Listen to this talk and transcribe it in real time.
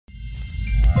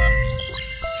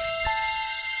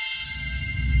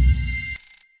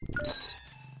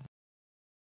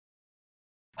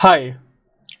Hi,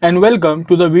 and welcome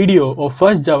to the video of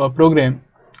first Java program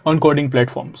on coding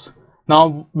platforms.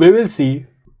 Now we will see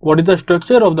what is the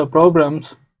structure of the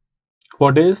problems,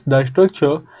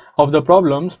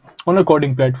 on a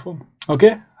coding platform.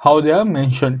 Okay, how they are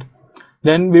mentioned.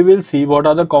 Then we will see what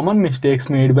are the common mistakes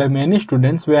made by many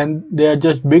students when they are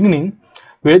just beginning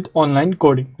with online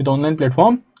coding, with online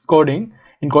platform coding,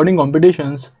 in coding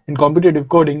competitions, in competitive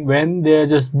coding. When they are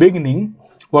just beginning,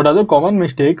 what are the common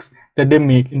mistakes that they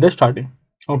make in the starting.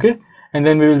 Okay, and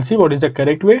then we will see what is the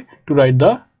correct way to write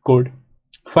the code.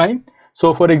 Fine.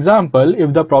 So for example,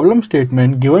 if the problem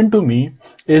statement given to me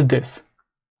is this: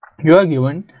 you are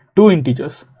given two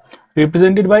integers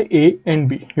represented by a and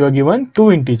b. You are given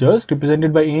two integers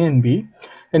represented by a and b,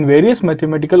 and various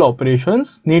mathematical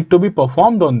operations need to be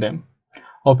performed on them.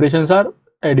 Operations are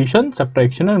addition,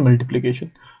 subtraction, and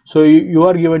multiplication. So you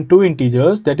are given two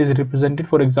integers that is represented,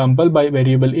 for example, by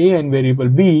variable a and variable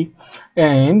b,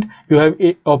 and you have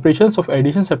operations of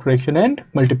addition, subtraction, and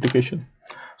multiplication.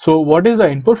 So what is the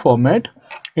input format?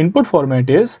 Input format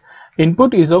is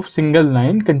of single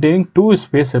line containing two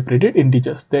space separated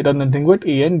integers that are nothing but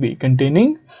a and b,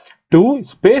 containing two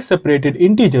space separated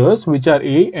integers which are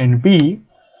a and b,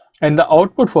 and the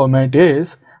output format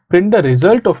is print the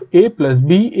result of a plus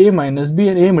b, a minus b,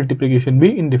 and a multiplication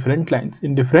b in different lines.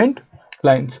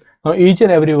 Now each and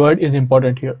every word is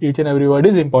important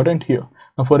here.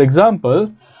 Now for example,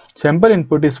 sample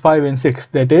input is 5 and 6,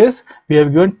 that is we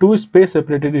have given two space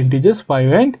separated integers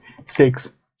 5 and 6.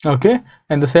 Okay,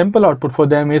 and the sample output for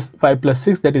them is 5 plus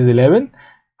 6, that is 11,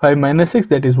 5 minus 6,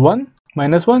 that is 1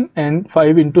 minus 1, and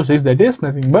 5 into 6, that is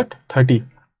nothing but 30.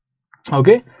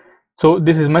 Okay, so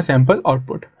this is my sample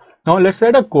output. Now let's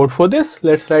write a code for this.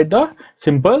 Let's write the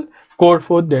simple code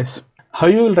for this. How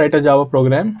you will write a Java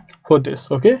program for this?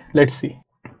 Okay, let's see.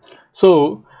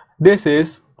 So this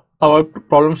is our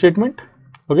problem statement.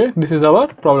 Okay, this is our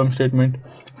problem statement.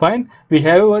 Fine, we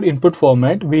have our input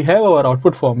format, we have our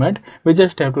output format. We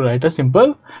just have to write a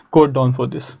simple code down for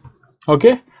this.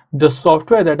 Okay, the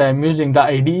software that I am using, the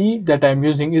IDE that I am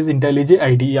using is IntelliJ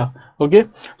IDEA. Okay,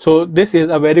 so this is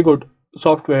a very good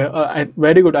software, a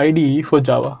very good IDE for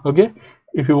Java. Okay,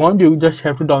 if you want, you just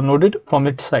have to download it from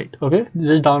its site. Okay,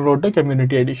 just download the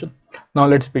community edition. Now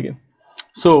let's begin.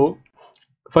 So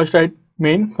first write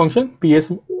main function ps,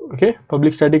 okay,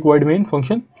 public static void main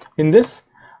function. In this,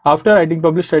 after writing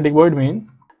public static void main,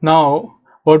 now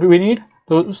what we need,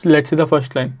 so let's see the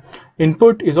first line.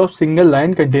 Input is of single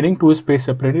line containing two space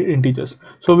separated integers.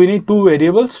 So we need two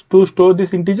variables to store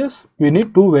these integers.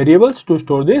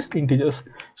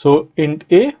 So int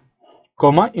a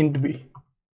comma int b.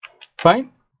 Fine,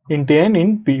 int a and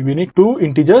int b, we need two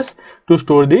integers to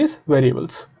store these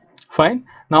variables. Fine.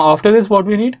 Now after this, what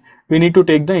we need to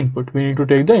take the input.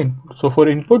 So for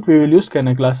input, we will use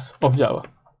scanner class of Java.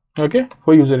 Okay,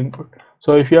 for user input.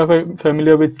 So if you are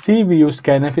familiar with C, we use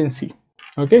scanf in C.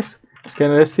 Okay,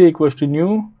 scanner sc equals to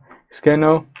new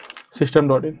scanner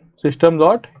system.in.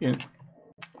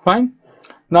 Fine.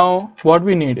 Now what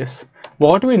we need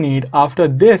after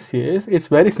this is, it's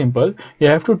very simple. You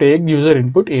have to take user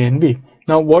input a and b.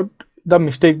 Now what the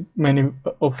mistake many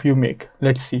of you make,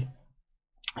 let's see.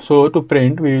 So to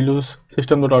print, we will use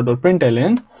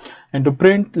system.out.println, and to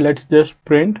print, let's just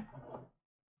print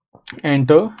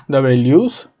enter the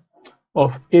values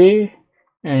of a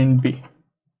and b.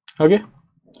 Okay,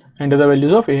 enter the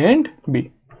values of a and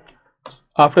b.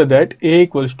 After that, a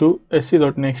equals to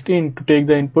sc.nextInt to take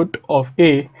the input of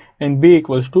a, and b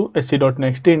equals to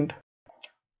sc.nextInt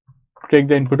to take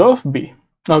the input of b.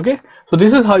 Okay, so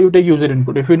this is how you take user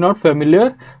input. If you're not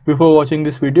familiar before watching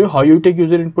this video how you take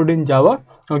user input in Java,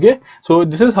 okay, so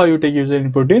this is how you take user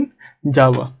input in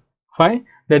Java. Fine,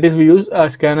 that is we use a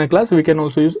scanner class. We can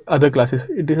also use other classes.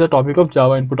 It is a topic of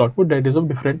Java input output, that is of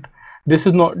different.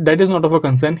 That is not of a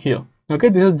concern here. Okay,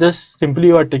 this is just simply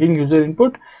you are taking user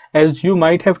input as you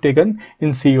might have taken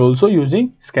in C also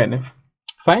using scanf.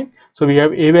 Fine, so we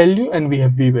have a value and we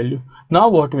have b value. Now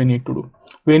what we need to do,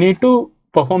 we need to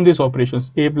perform these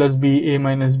operations: a plus b, a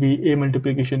minus b, a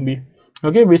multiplication b.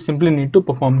 Okay, we simply need to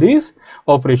perform these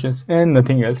operations and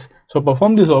nothing else. So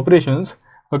perform these operations.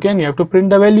 Okay, and you have to print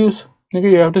the values.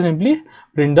 Okay, you have to simply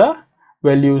print the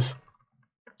values.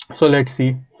 So let's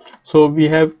see. So we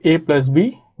have a plus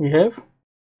b, we have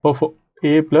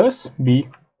a plus b.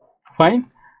 Fine,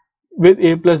 with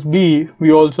a plus b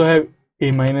we also have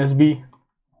a minus b.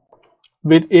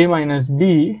 With a minus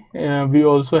b we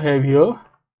also have here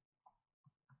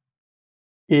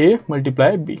a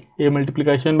multiply b, a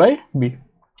multiplication by b.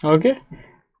 Okay,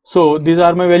 So these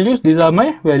are my values,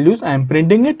 I am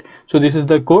printing it. So this is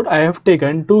the code. I have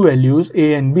taken two values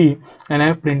a and b, and I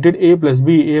have printed a plus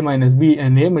b, a minus b,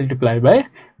 and a multiplied by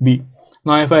b.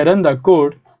 Now if I run the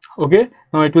code, okay,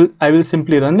 now I will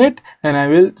simply run it and I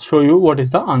will show you what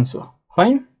is the answer.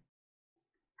 Fine.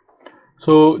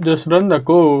 So just run the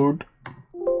code.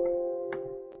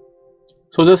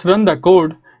 So just run the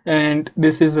code, and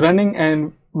this is running,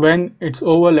 and when it's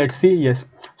over, let's see. Yes,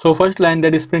 so first line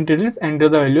that is printed is enter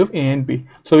the value of a and b.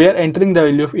 So we are entering the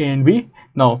value of a and b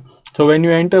now. So when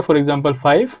you enter, for example,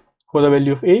 5 for the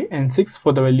value of a and 6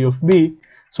 for the value of b,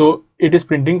 so it is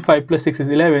printing 5 plus 6 is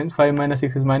 11, 5 minus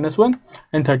 6 is minus 1,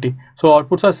 and 30. So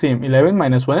outputs are same, 11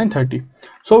 minus 1 and 30.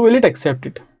 So will it accept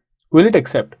it? Will it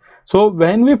accept? So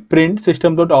when we print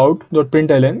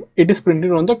system.out.println, it is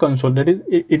printed on the console, that is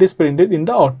it is printed in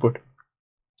the output.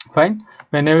 Fine.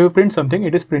 Whenever you print something,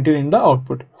 it is printed in the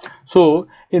output. So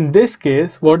in this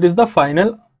case, what is the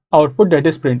final output that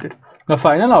is printed? The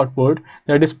final output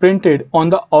that is printed on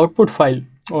the output file,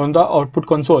 on the output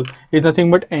console, is nothing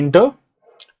but enter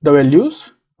the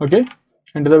values, okay,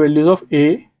 enter the values of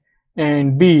a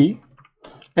and b,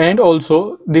 and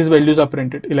also these values are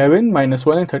printed, 11, minus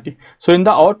 1 and 30. So in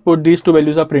the output, these two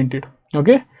values are printed,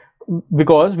 okay,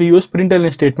 because we use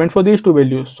println statement for these two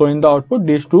values. So in the output,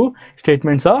 these two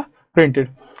statements are printed.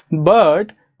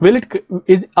 But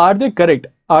are they correct?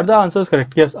 Are the answers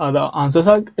correct? Yes, the answers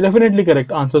are definitely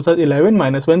correct. Answers are 11,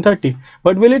 minus 1, 30.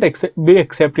 But will it be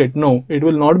accepted? No, it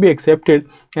will not be accepted,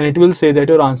 and it will say that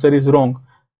your answer is wrong.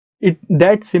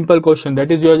 That simple question,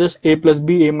 that is, you are just a plus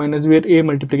b, a minus b, or a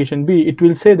multiplication b, it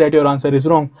will say that your answer is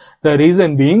wrong. The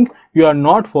reason being, you are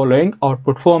not following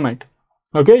output format.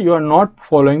 Okay, you are not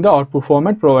following the output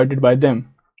format provided by them.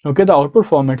 Okay, the output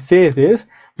format says is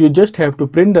you just have to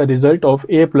print the result of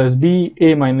a plus b,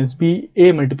 a minus b,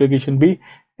 a multiplication b,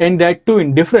 and that too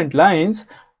in different lines.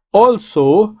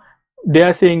 Also, they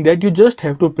are saying that you just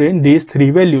have to print these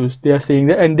three values. They are saying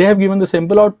that, and they have given the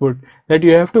simple output that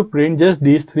you have to print just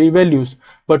these three values.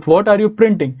 But what are you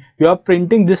printing? You are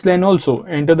printing this line also,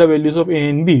 enter the values of a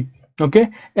and b, okay,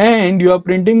 and you are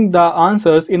printing the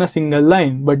answers in a single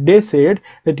line. But they said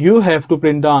that you have to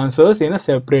print the answers in a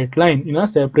separate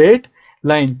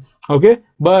line, okay,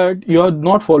 but you are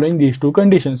not following these two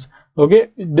conditions. Okay,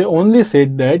 they only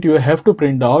said that you have to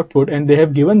print the output, and they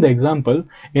have given the example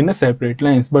in a separate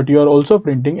lines, but you are also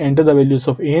printing enter the values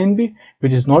of a and b,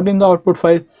 which is not in the output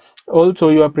file. Also,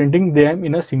 you are printing them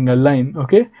in a single line.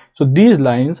 Okay, so these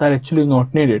lines are actually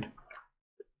not needed.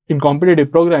 In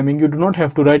competitive programming, you do not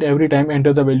have to write every time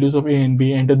enter the values of a and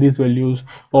b, enter these values,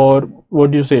 or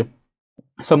what do you say,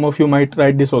 some of you might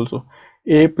write this also,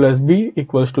 a plus b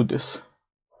equals to this,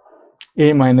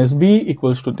 a minus b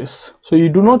equals to this. So you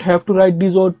do not have to write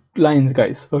these all lines,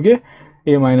 guys. Okay,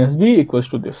 a minus b equals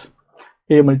to this,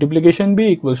 a multiplication b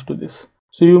equals to this.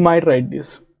 So you might write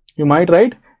this, you might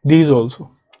write these also,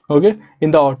 okay,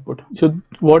 in the output. So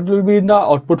what will be in the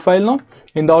output file now?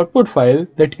 In the output file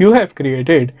that you have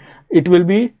created, it will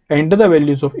be enter the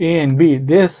values of a and b.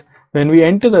 This, when we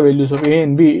enter the values of a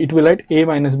and b, it will write a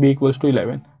minus b equals to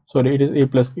 11. Sorry, it is a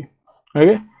plus b.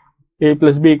 Okay, a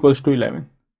plus b equals to 11,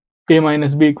 a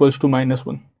minus b equals to minus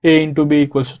 1, a into b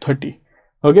equals to 30.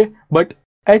 Okay, but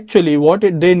actually what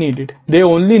they needed, they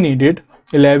only needed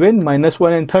 11, minus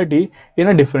 1 and 30 in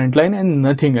a different line, and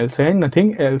nothing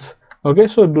else, Okay,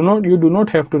 so you do not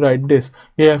have to write this.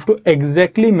 You have to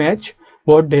exactly match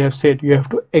what they have said. You have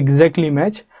to exactly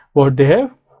match what they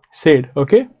have said.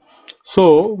 Okay,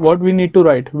 so what we need to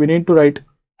write, we need to write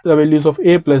the values of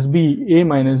a plus b, a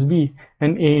minus b,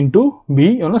 and a into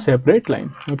b on a separate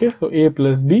line. Okay, so a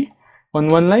plus b on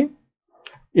one line,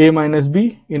 a minus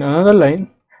b in another line,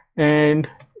 and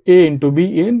a into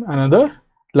b in another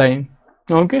line.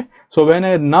 Okay, so when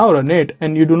I now run it,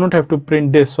 and you do not have to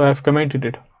print this, so I have commented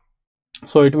it,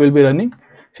 so it will be running.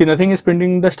 See, nothing is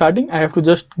printing in the starting. I have to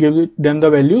just give them the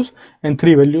values, and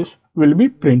three values will be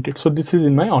printed. So this is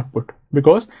in my output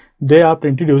because they are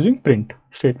printed using print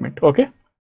statement. Okay,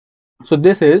 so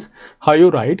this is how you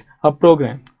write a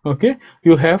program. Okay,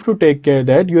 you have to take care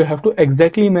that you have to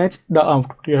exactly match the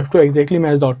output. You have to exactly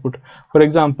match the output. For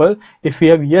example, if we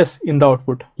have yes in the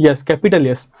output, yes, capital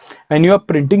yes, and you are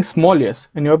printing small yes,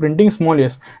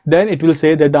 then it will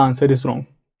say that the answer is wrong.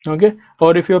 Okay,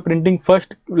 or if you are printing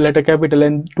first letter capital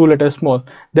and two letters small,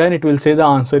 then it will say the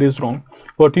answer is wrong.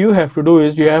 What you have to do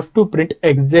is you have to print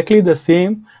exactly the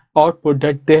same output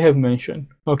that they have mentioned.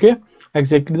 Okay,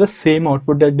 exactly the same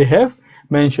output that they have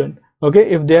mentioned.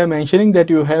 Okay, if they are mentioning that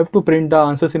you have to print the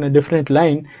answers in a different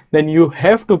line, then you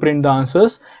have to print the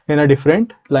answers in a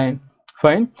different line.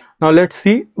 Fine. Now let's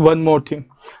see one more thing.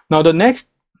 Now the next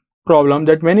problem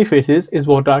that many faces is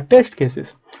what are test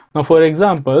cases. Now for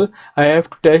example, I have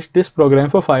to test this program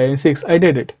for 5 and 6. I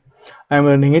did it. I am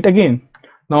running it again.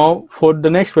 Now for the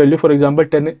next value, for example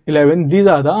 10, 11, these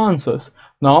are the answers.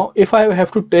 Now if I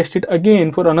have to test it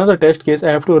again for another test case,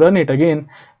 I have to run it again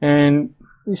and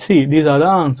see these are the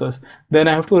answers. Then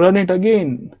I have to run it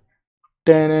again,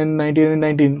 10 and 19 and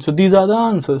 19. So these are the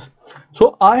answers.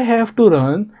 So I have to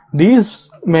run these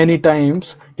many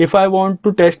times if I want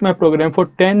to test my program for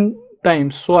 10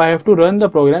 times. So I have to run the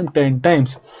program 10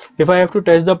 times. If I have to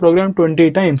test the program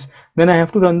 20 times, then I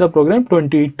have to run the program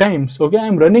 20 times. Okay,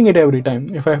 I'm running it every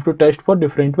time if I have to test for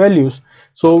different values.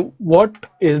 So what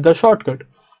is the shortcut?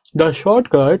 The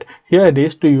shortcut here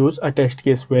is to use a test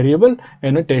case variable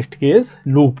and a test case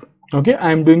loop. Okay,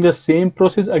 I'm doing the same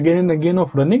process again and again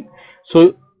of running.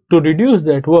 So to reduce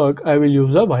that work, I will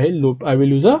use a while loop. I will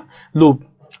use a loop.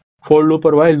 For loop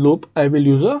or while loop, I will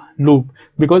use a loop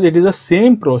because it is the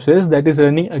same process that is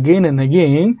running again and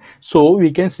again. So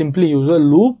we can simply use a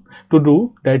loop to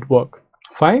do that work.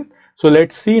 Fine. So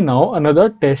let's see now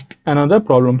another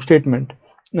problem statement.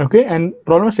 Okay, and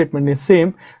problem statement is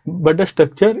same, but the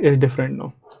structure is different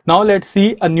now. Now let's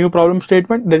see a new problem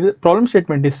statement. The problem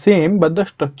statement is same, but the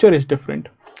structure is different.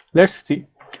 Let's see.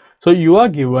 So you are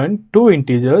given two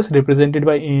integers represented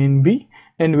by a and b,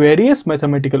 and various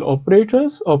mathematical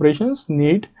operations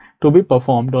need to be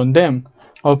performed on them.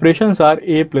 Operations are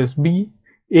a plus b,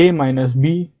 a minus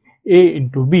b, a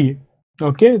into b.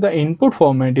 Okay, the input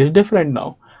format is different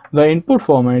now. The input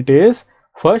format is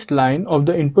first line of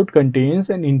the input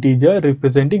contains an integer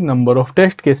representing number of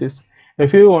test cases.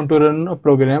 If you want to run a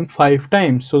program 5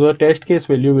 times, so the test case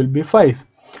value will be 5.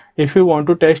 If you want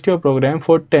to test your program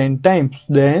for 10 times,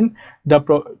 then the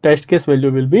test case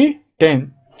value will be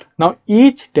 10. Now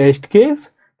each test case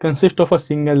consists of a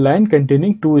single line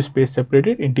containing two space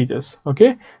separated integers.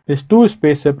 Okay, these two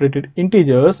space separated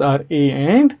integers are a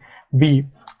and b.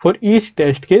 For each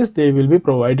test case they will be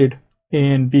provided a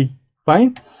and b.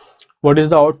 Fine. What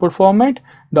is the output format?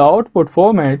 The output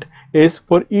format is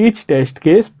for each test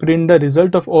case print the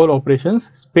result of all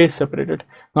operations space separated.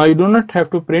 Now you do not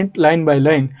have to print line by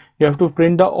line. You have to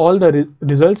print all the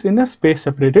results in a space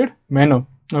separated manner.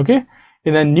 Okay,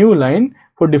 in a new line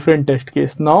for different test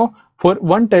case. Now for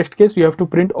one test case you have to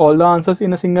print all the answers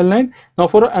in a single line. Now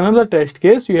for another test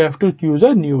case you have to use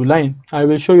a new line. I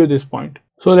will show you this point.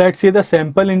 So let's see the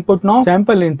sample input now.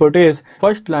 Sample input is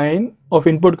first line of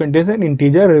input contains an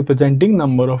integer representing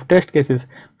number of test cases.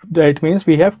 That means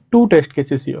we have two test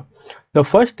cases here. The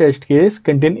first test case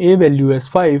contains a value as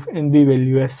 5 and b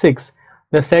value as 6.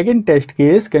 The second test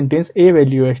case contains a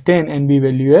value as 10 and b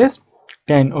value as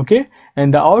 10. Okay,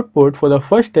 and the output for the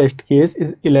first test case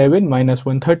is 11 minus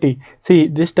 130. See,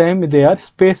 this time they are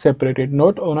space separated,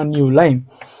 not on a new line.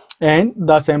 And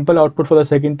the sample output for the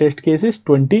second test case is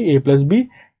 20 a plus b,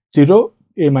 0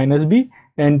 a minus b,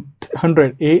 and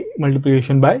 100 a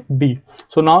multiplication by b.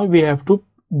 So now we have to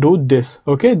do this.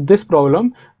 Okay, this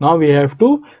problem now we have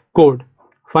to code.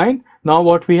 Fine. Now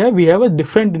what we have a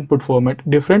different input format,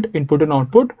 different input and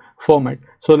output format.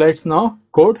 So let's now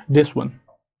code this one.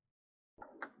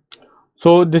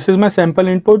 So this is my sample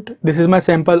input, this is my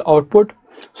sample output.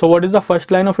 So what is the first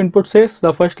line of input says?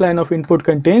 The first line of input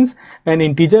contains an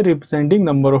integer representing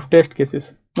number of test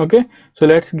cases. Okay, so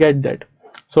let's get that.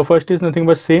 So first is nothing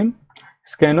but same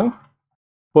scanner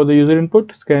for the user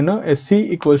input, scanner sc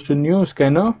equals to new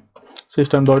scanner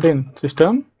system.in.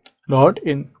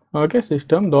 Okay,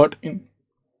 system.in.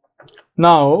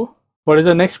 Now what is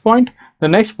the next point? The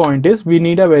next point is we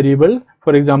need a variable,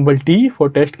 for example t, for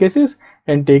test cases,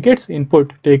 and take its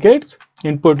input.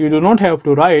 You do not have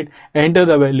to write enter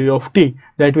the value of t.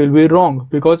 That will be wrong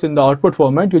because in the output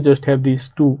format you just have these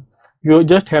two. You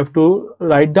just have to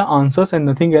write the answers and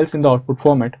nothing else in the output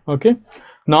format. Okay,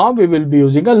 now we will be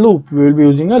using a loop. We will be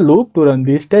using a loop to run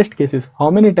these test cases.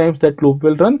 How many times that loop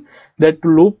will run? That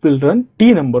loop will run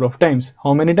t number of times.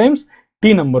 How many times?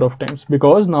 T number of times,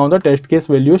 because now the test case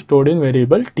value is stored in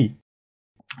variable t.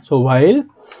 So while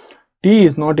t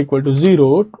is not equal to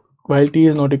 0,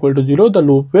 the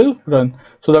loop will run.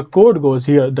 So the code goes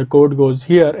here,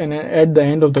 and at the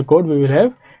end of the code we will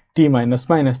have t minus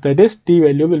minus, that is t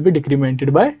value will be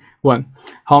decremented by 1.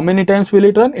 How many times will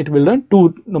it run? It will run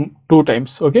two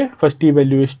times. Okay, first t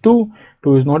value is 2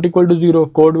 is not equal to 0,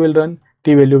 code will run,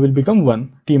 t value will become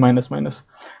 1, t minus minus,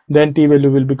 then t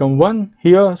value will become 1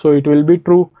 here, so it will be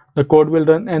true, the code will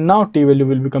run, and now t value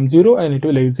will become 0 and it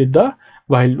will exit the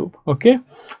while loop. Okay,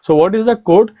 so what is the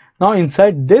code? Now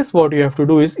inside this what you have to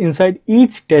do is inside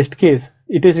each test case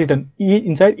it is written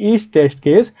inside each test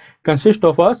case consists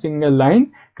of a single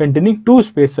line containing two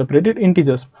space separated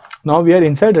integers. Now we are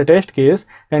inside the test case,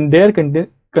 and there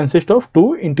consist of two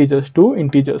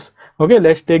integers. Okay,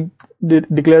 let's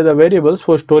declare the variables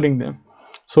for storing them.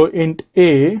 So int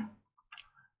a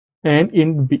and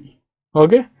int b.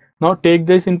 Okay, now take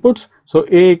these inputs. So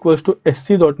a equals to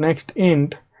sc dot next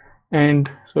int, and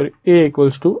a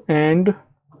equals to and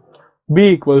b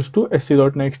equals to sc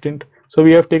dot next int. So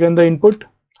we have taken the input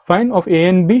fine of a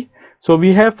and b. So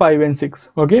we have 5 and 6.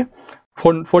 Okay,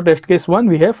 for test case 1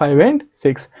 we have 5 and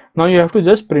 6. Now you have to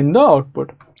just print the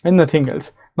output and nothing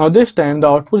else. Now this time the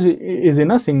output is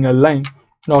in a single line.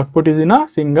 The output is in a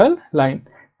single line.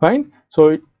 Fine.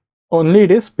 So only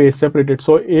it is space separated.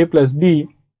 So a plus b.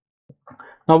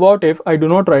 Now what if I do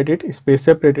not write it space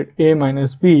separated? A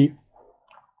minus b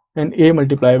and a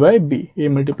multiplied by b. A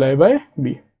multiplied by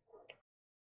b.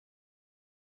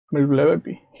 Multiplied by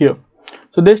b here.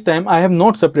 So this time I have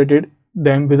not separated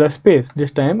them with a space.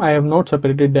 This time I have not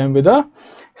separated them with a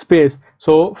space.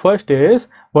 So first is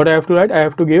what I have to write. I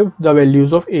have to give the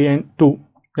values of a and 2.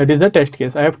 That is the test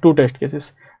case. I have two test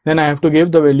cases. Then I have to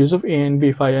give the values of a and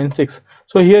b, 5 and 6.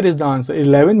 So here is the answer,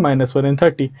 11, minus 1 and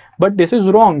 30. But this is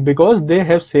wrong because they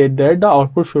have said that the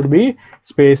output should be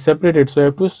space separated. So I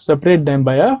have to separate them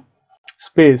by a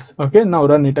space. Okay, now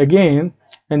run it again,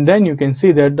 and then you can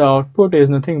see that the output is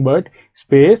nothing but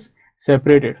space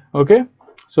separated. Okay,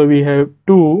 so we have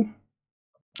 2,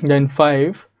 then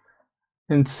 5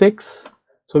 and 6.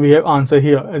 So we have answer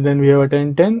here, and then we have a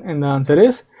 10, 10, and the answer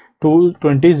is 2,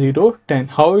 20, 0, 10.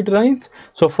 How it runs?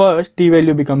 So first t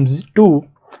value becomes 2.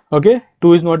 Okay,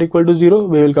 2 is not equal to 0.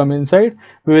 We will come inside.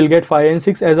 We will get 5 and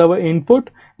 6 as our input,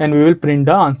 and we will print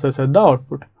the answers at the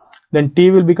output. Then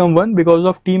t will become 1 because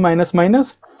of t minus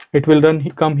minus. It will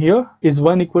come here. Is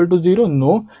 1 equal to 0?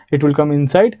 No, it will come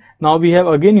inside. Now we have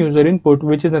again user input,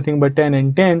 which is nothing but 10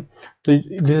 and 10. So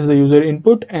this is the user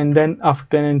input, and then after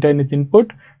 10 and 10 is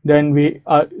input, then we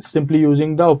are simply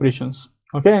using the operations.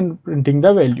 Okay, and printing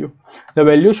the value. The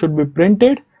value should be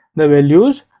printed. The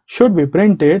values should be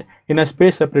printed in a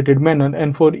space separated manner,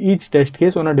 and for each test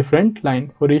case on a different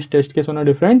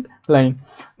line.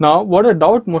 Now what a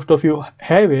doubt most of you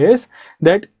have is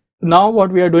that now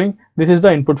what we are doing, this is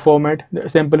the input format, the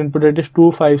sample input, that is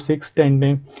 2, 5, 6, 10,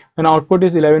 10, and output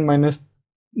is 11, minus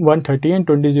 130 and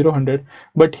 20, 0, 100.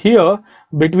 But here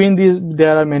between these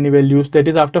there are many values. That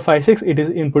is after 5, 6 it is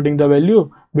inputting the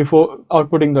value before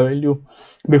outputting the value,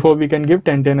 before we can give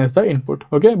 10, 10 as the input.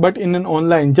 Okay, but in an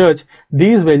online judge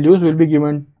these values will be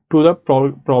given to the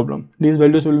problem. These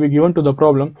values will be given to the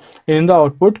problem. In the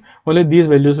output only these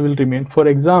values will remain. For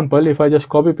example, if I just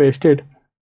copy paste it.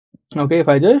 Okay, if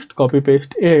I just copy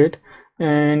paste it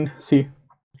and see,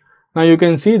 now you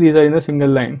can see these are in a single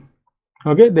line.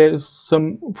 Okay, there is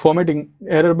some formatting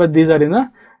error, but these are in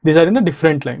a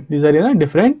different line.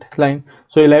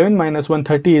 So 11 minus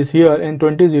 130 is here, and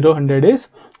 20, 0, 100 is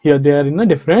here. They are in a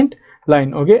different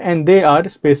line. Okay, and they are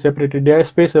space separated. They are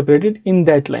space separated in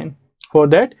that line for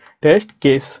that test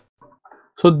case.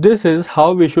 So this is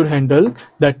how we should handle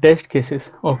the test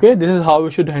cases. Okay, this is how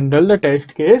we should handle the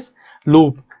test case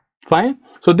loop. Fine.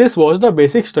 So this was the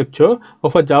basic structure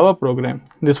of a Java program.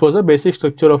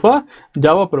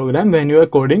 When you are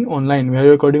coding online, when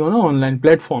you are coding on an online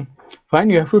platform. Fine,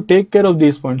 you have to take care of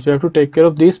these points.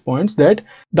 That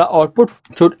the output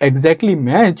should exactly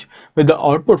match with the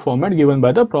output format given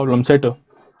by the problem setter.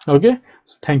 Okay,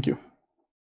 thank you.